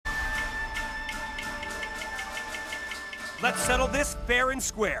Let's settle this fair and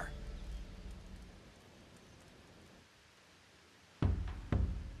square.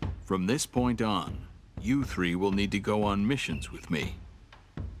 From this point on, you three will need to go on missions with me.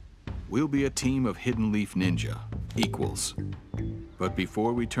 We'll be a team of Hidden Leaf Ninja, equals. But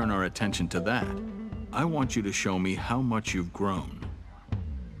before we turn our attention to that, I want you to show me how much you've grown.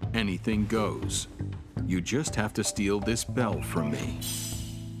 Anything goes. You just have to steal this bell from me.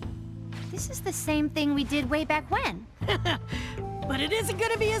 This is the same thing we did way back when. But it isn't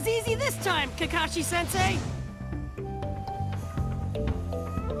gonna be as easy this time, Kakashi-sensei!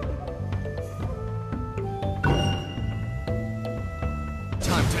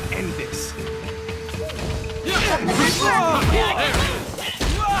 Time to end this.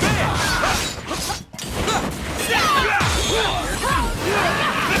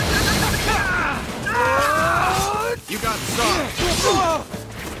 You got soft.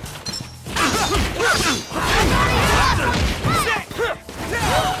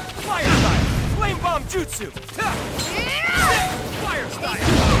 Fire style! Flame bomb jutsu! Fire style!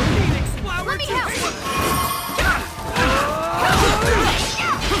 Phoenix flower jutsu!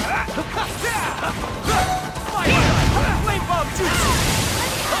 Fire style! Flame bomb jutsu!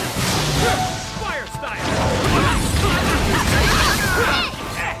 Fire style!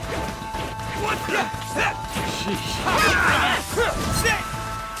 What the?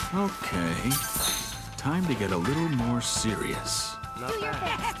 Okay, time to get a little more serious. Not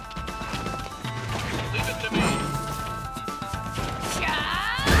bad. Leave it to me.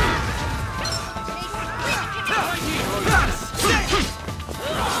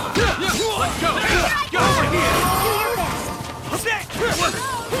 Let's go! Go over here!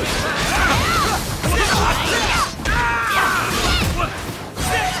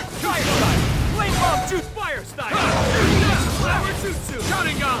 Fire style! Flame bomb juice fire style! Flower jutsu!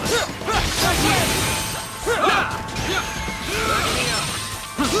 Counting gun!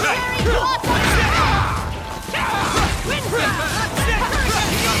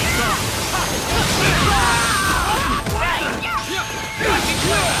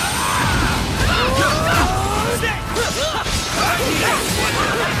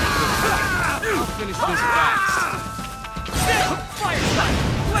 I'll finish this fast. Fire style!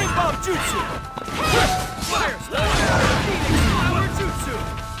 Flame bomb jutsu! Fire style! Phoenix flower jutsu!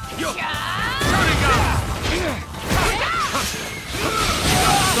 Yo! Turning on!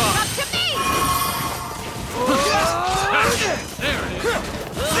 Up to me! There it is.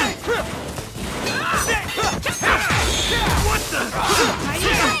 What the?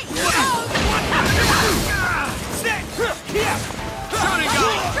 Turning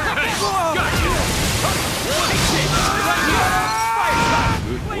on. Hey, got you.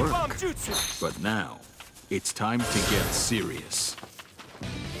 Good Flame bomb work. jutsu! But now, it's time to get serious.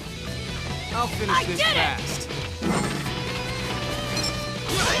 I'll finish this fast.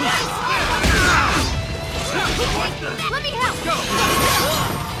 Let me help! Go.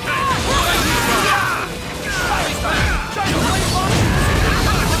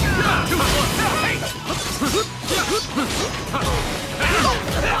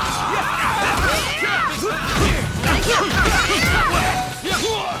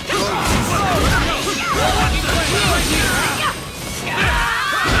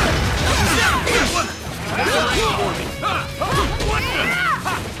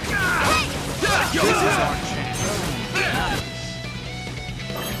 This is our chance.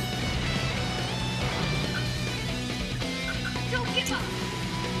 Don't give up!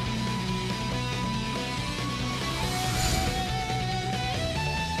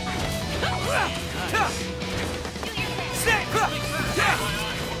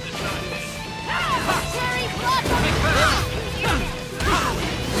 Terry, blood!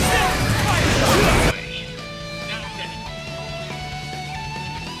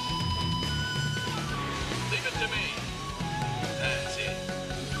 Leave it to me. That's it.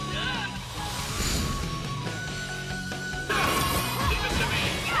 Leave it to me.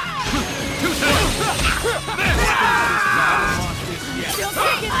 Still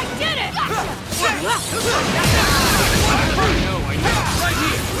thinking I did it! Right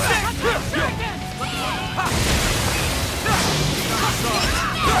here.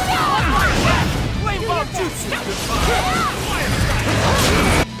 Flame bomb jutsu!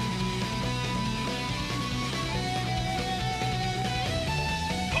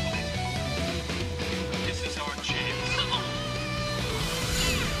 This is our chance.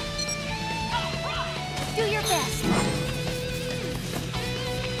 Do your best!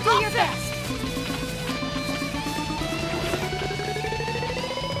 Do your best!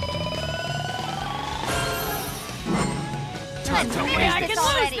 Let's I finish can this lose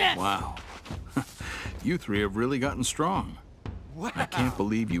already! this! Wow. You three have really gotten strong. Wow. I can't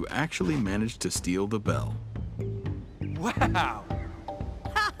believe you actually managed to steal the bell. Wow.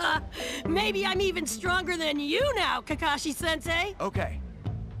 Maybe I'm even stronger than you now, Kakashi-sensei. Okay.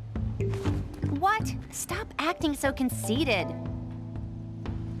 What? Stop acting so conceited.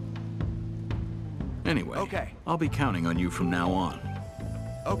 Anyway, Okay. I'll be counting on you from now on.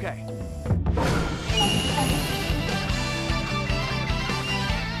 Okay.